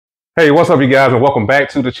Hey, what's up, you guys, and welcome back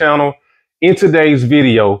to the channel. In today's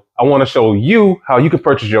video, I want to show you how you can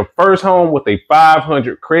purchase your first home with a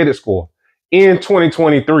 500 credit score in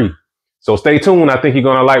 2023. So stay tuned. I think you're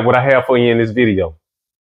going to like what I have for you in this video.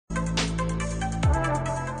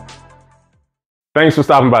 Thanks for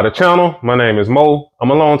stopping by the channel. My name is Mo. I'm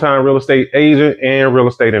a longtime real estate agent and real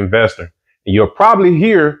estate investor. And you're probably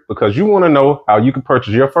here because you want to know how you can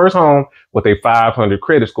purchase your first home with a 500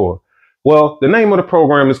 credit score. Well, the name of the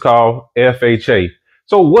program is called FHA.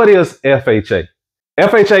 So what is FHA?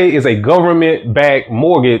 FHA is a government-backed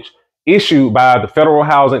mortgage issued by the Federal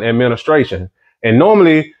Housing Administration. And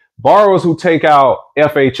normally, borrowers who take out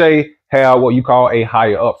FHA have what you call a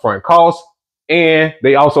higher upfront cost, and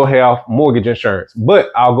they also have mortgage insurance.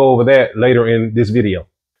 But I'll go over that later in this video.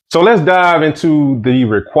 So let's dive into the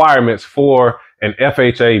requirements for an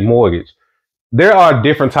FHA mortgage. There are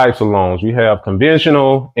different types of loans. You have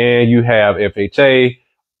conventional and you have FHA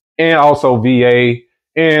and also VA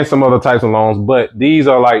and some other types of loans. But these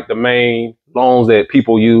are like the main loans that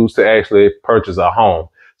people use to actually purchase a home.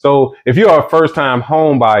 So if you're a first time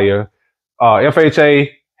home buyer,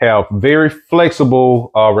 FHA have very flexible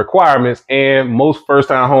requirements, and most first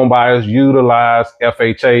time home buyers utilize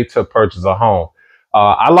FHA to purchase a home.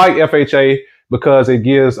 I like FHA because it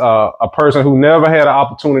gives a person who never had an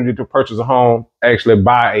opportunity to purchase a home actually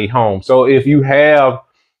buy a home. So if you have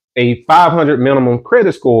a 500 minimum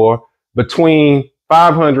credit score between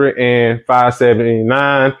 500 and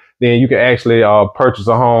 579, then you can actually purchase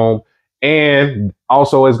a home. And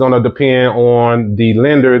also it's going to depend on the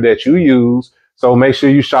lender that you use. So make sure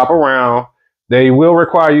you shop around. They will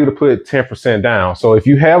require you to put 10% down. So if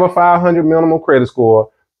you have a 500 minimum credit score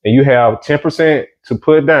and you have 10% to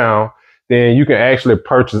put down, then you can actually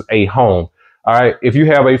purchase a home. All right. If you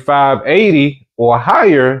have a 580 or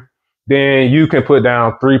higher, then you can put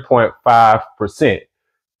down 3.5%.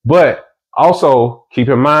 But also keep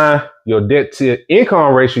in mind your debt to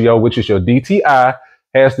income ratio, which is your DTI,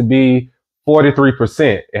 has to be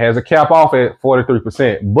 43%. It has a cap off at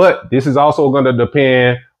 43%. But this is also going to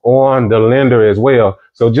depend on the lender as well.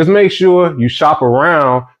 So just make sure you shop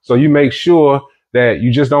around so you make sure that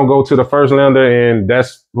you just don't go to the first lender and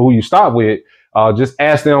that's who you stop with. Just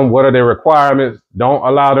ask them what are their requirements. Don't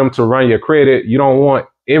allow them to run your credit. You don't want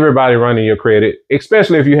everybody running your credit,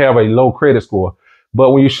 especially if you have a low credit score.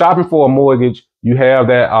 But when you're shopping for a mortgage, you have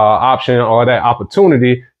that option or that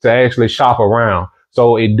opportunity to actually shop around.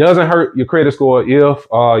 So it doesn't hurt your credit score if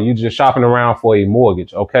you're just shopping around for a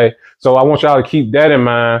mortgage. OK, so I want y'all to keep that in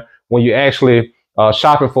mind when you're actually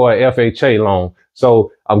shopping for an FHA loan.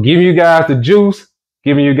 So I'm giving you guys the juice,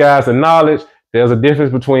 giving you guys the knowledge. There's a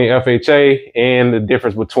difference between FHA and the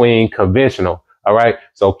difference between conventional. All right.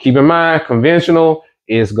 So keep in mind, conventional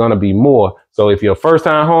is going to be more. So if you're a first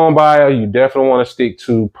time home buyer, you definitely want to stick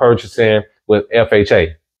to purchasing with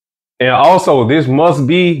FHA. And also, this must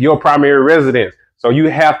be your primary residence. So you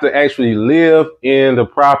have to actually live in the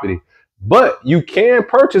property, but you can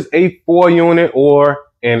purchase a 4-unit or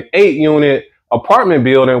an 8-unit apartment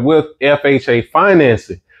building with FHA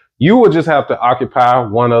financing. You would just have to occupy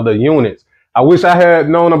one of the units. I wish I had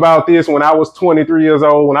known about this when I was 23 years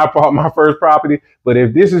old, when I bought my first property. But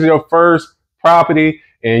if this is your first property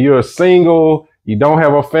and you're single, you don't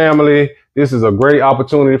have a family, this is a great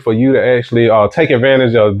opportunity for you to actually take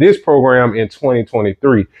advantage of this program in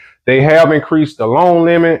 2023. They have increased the loan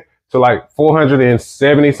limit to like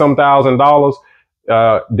 $470,000,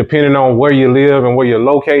 depending on where you live and where you're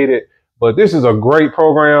located. But this is a great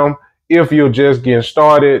program if you're just getting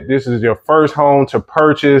started. This is your first home to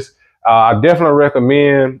purchase. I definitely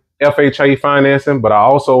recommend FHA financing, but I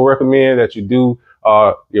also recommend that you do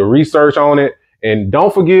your research on it. And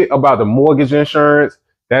don't forget about the mortgage insurance.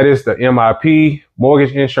 That is the MIP,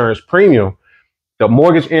 mortgage insurance premium. The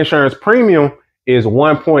mortgage insurance premium is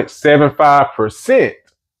 1.75%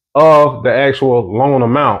 of the actual loan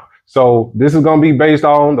amount. So this is going to be based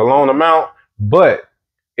on the loan amount, but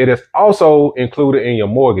it is also included in your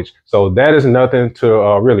mortgage. So that is nothing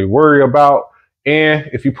to really worry about. And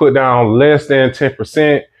if you put down less than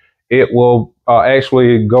 10%, it will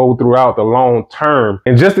actually go throughout the long term.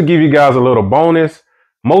 And just to give you guys a little bonus,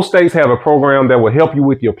 most states have a program that will help you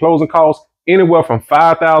with your closing costs anywhere from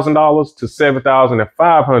 $5,000 to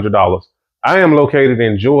 $7,500. I am located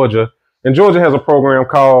in Georgia, and Georgia has a program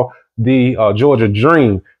called the Georgia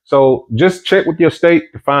Dream. So just check with your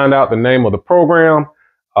state to find out the name of the program.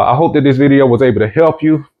 I hope that this video was able to help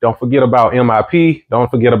you. Don't forget about MIP. Don't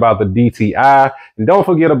forget about the DTI. And don't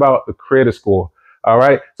forget about the credit score. All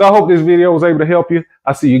right. So I hope this video was able to help you.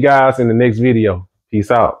 I'll see you guys in the next video.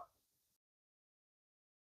 Peace out.